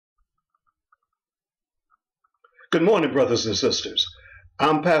Good morning, brothers and sisters.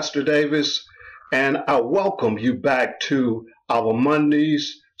 I'm Pastor Davis, and I welcome you back to our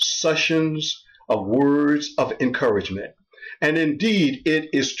Mondays sessions of words of encouragement. And indeed, it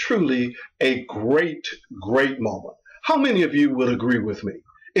is truly a great moment. How many of you will agree with me?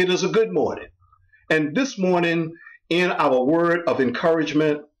 It is a good morning. And this morning, in our word of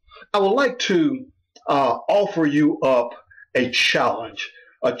encouragement, I would like to offer you up a challenge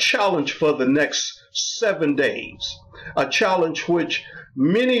for the next 7 days, a challenge which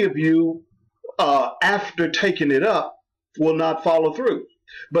many of you, after taking it up, will not follow through.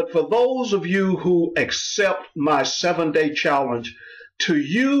 But for those of you who accept my 7 day challenge, to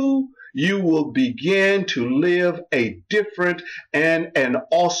you, you will begin to live a different and an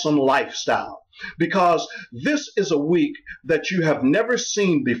awesome lifestyle. Because this is a week that you have never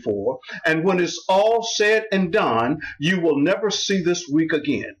seen before, and when it's all said and done, you will never see this week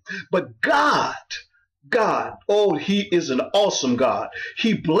again. But God, oh, He is an awesome God.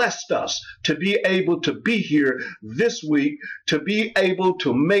 He blessed us to be able to be here this week, to be able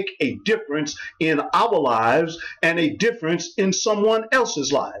to make a difference in our lives and a difference in someone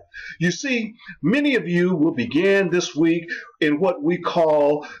else's life. You see, many of you will begin this week in what we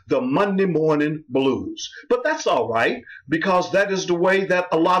call the Monday morning blues. But that's all right, because that is the way that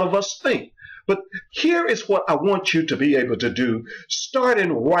a lot of us think. But here is what I want you to be able to do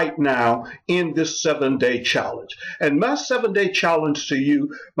starting right now in this 7 day challenge. And my 7 day challenge to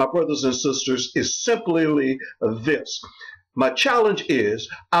you, my brothers and sisters, is simply this. My challenge is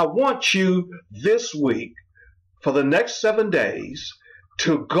I want you this week, for the next 7 days,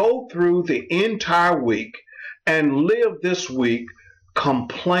 to go through the entire week and live this week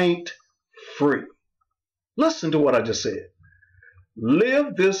complaint free. Listen to what I just said.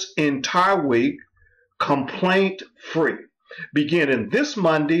 Live this entire week complaint free, beginning this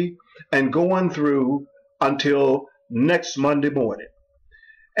Monday and going through until next Monday morning.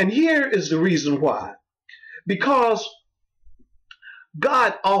 And here is the reason why. Because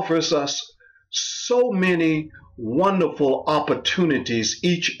God offers us so many wonderful opportunities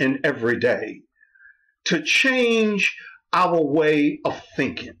each and every day to change our way of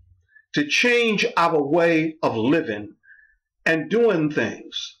thinking, to change our way of living and doing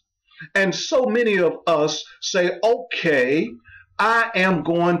things. And so many of us say, okay, I am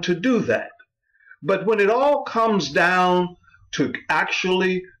going to do that. But when it all comes down to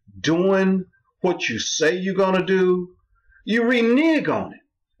actually doing what you say you're going to do, you renege on it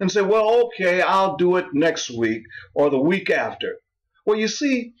and say, well, okay, I'll do it next week or the week after. Well, you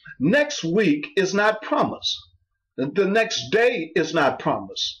see, next week is not promised. The next day is not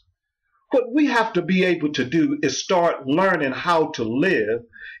promised. What we have to be able to do is start learning how to live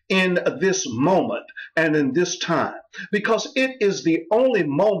in this moment and in this time, because it is the only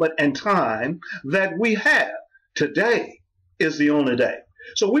moment and time that we have. Today is the only day.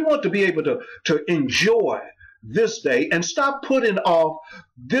 So we want to be able to enjoy this day and stop putting off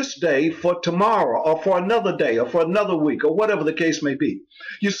this day for tomorrow or for another day or for another week or whatever the case may be.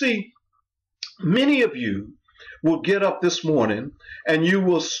 You see, many of you will get up this morning and you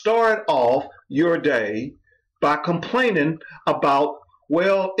will start off your day by complaining about,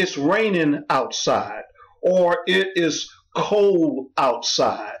 well, it's raining outside, or it is cold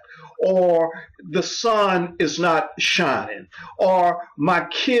outside, or the sun is not shining, or my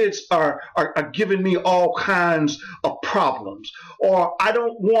kids are giving me all kinds of problems, or I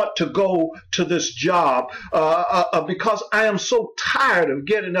don't want to go to this job because I am so tired of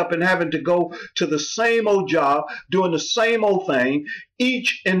getting up and having to go to the same old job, doing the same old thing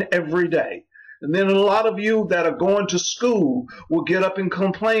each and every day. And then a lot of you that are going to school will get up and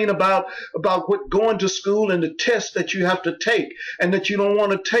complain about what going to school and the test that you have to take, and that you don't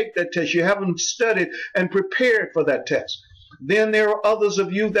want to take that test. You haven't studied and prepared for that test. Then there are others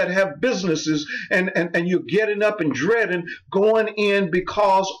of you that have businesses and you're getting up and dreading going in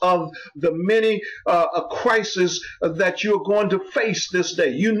because of the many crises that you're going to face this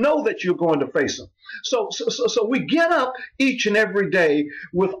day. You know that you're going to face them. So we get up each and every day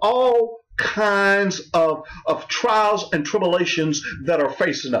with all kinds of trials and tribulations that are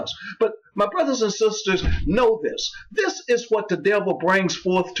facing us. But my brothers and sisters, know this. This is what the devil brings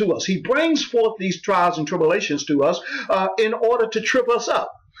forth to us. He brings forth these trials and tribulations to us in order to trip us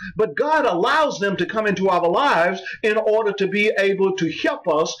up. But God allows them to come into our lives in order to be able to help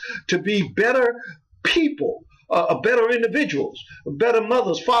us to be better people, better individuals, better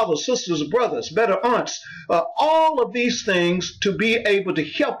mothers, fathers, sisters, brothers, better aunts, all of these things to be able to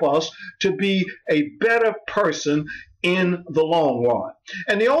help us to be a better person in the long run.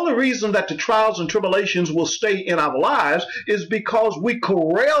 And the only reason that the trials and tribulations will stay in our lives is because we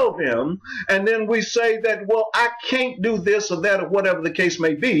corral them, and then we say that, well, I can't do this or that or whatever the case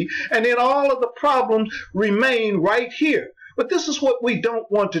may be, and then all of the problems remain right here. But this is what we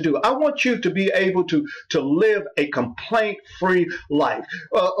don't want to do. I want you to be able to live a complaint-free life.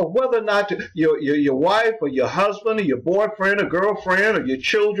 Whether or not your wife or your husband or your boyfriend or girlfriend or your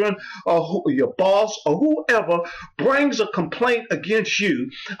children or your boss or whoever brings a complaint against you,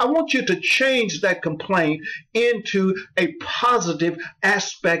 I want you to change that complaint into a positive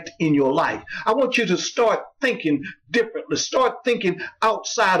aspect in your life. I want you to start thinking differently. Start thinking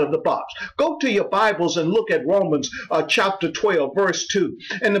outside of the box. Go to your Bibles and look at Romans chapter 12, verse 2.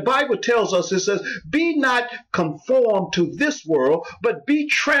 And the Bible tells us, it says, be not conformed to this world, but be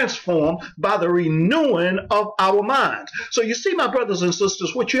transformed by the renewing of our minds. So you see, my brothers and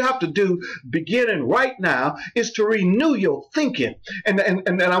sisters, what you have to do beginning right now is to renew your thinking. And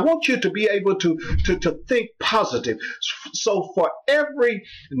I want you to be able to think positive. So for every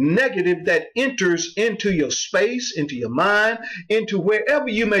negative that enters into your space, into your mind, into wherever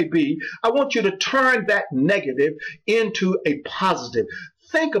you may be, I want you to turn that negative into a positive.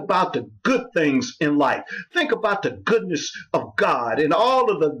 Think about the good things in life. Think about the goodness of God and all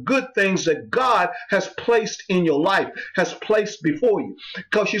of the good things that God has placed in your life, has placed before you.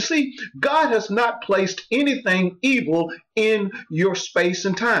 Because you see, God has not placed anything evil in your space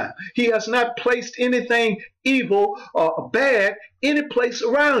and time. He has not placed anything evil or bad any place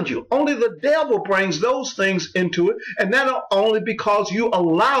around you. Only the devil brings those things into it, and that only because you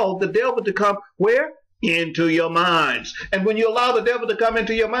allow the devil to come where? Into your minds. And when you allow the devil to come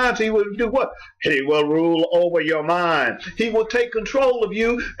into your minds, he will do what? He will rule over your mind. He will take control of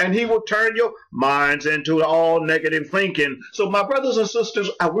you, and he will turn your minds into all negative thinking. So my brothers and sisters,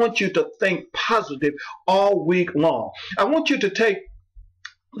 I want you to think positive all week long. I want you to take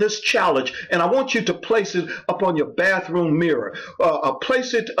this challenge, and I want you to place it up on your bathroom mirror,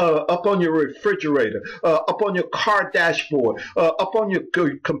 place it up on your refrigerator, up on your car dashboard, up on your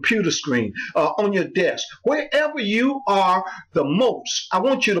computer screen, on your desk, wherever you are the most. I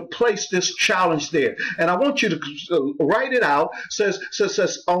want you to place this challenge there, and I want you to write it out. Says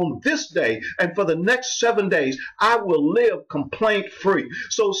on this day and for the next 7 days, I will live complaint free.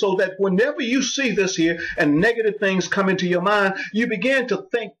 So that whenever you see this here and negative things come into your mind, you begin to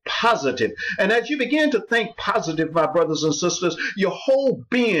think positive. And as you begin to think positive, my brothers and sisters, your whole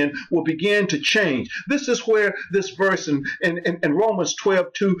being will begin to change. This is where this verse in Romans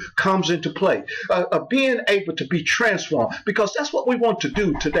 12:2 comes into play. Being able to be transformed, because that's what we want to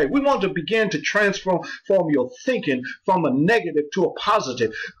do today. We want to begin to transform your thinking from a negative to a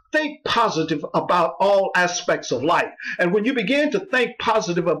positive. Think positive about all aspects of life. And when you begin to think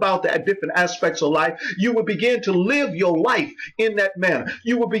positive about the different aspects of life, you will begin to live your life in that manner.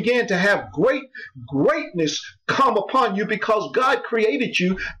 You will begin to have greatness come upon you, because God created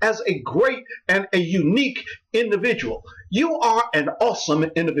you as a great and a unique individual. You are an awesome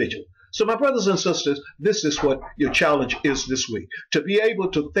individual. So my brothers and sisters, this is what your challenge is this week, to be able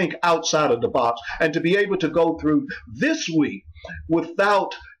to think outside of the box and to be able to go through this week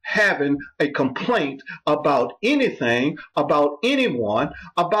without having a complaint about anything, about anyone,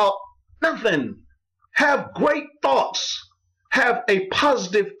 about nothing. Have great thoughts. Have a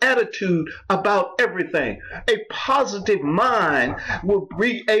positive attitude about everything. A positive mind will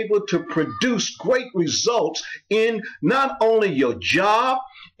be able to produce great results in not only your job,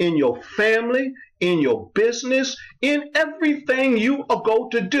 in your family, in your business, in everything you are going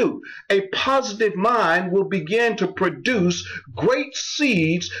to do. A positive mind will begin to produce great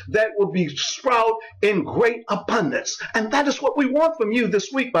seeds that will be sprout in great abundance. And that is what we want from you this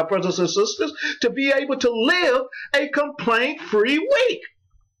week, my brothers and sisters, to be able to live a complaint-free week.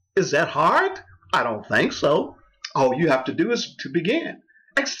 Is that hard? I don't think so. All you have to do is to begin.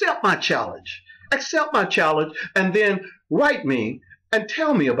 Accept my challenge. Accept my challenge, and then write me and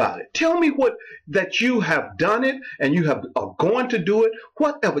tell me about it. Tell me what that you have done it and you are going to do it,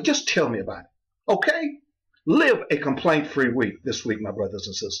 whatever. Just tell me about it. Okay? Live a complaint-free week this week, my brothers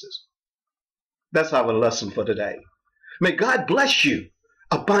and sisters. That's our lesson for today. May God bless you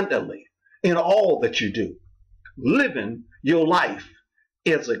abundantly in all that you do, living your life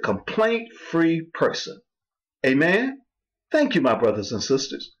as a complaint-free person. Amen? Thank you, my brothers and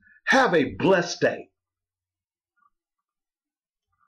sisters. Have a blessed day.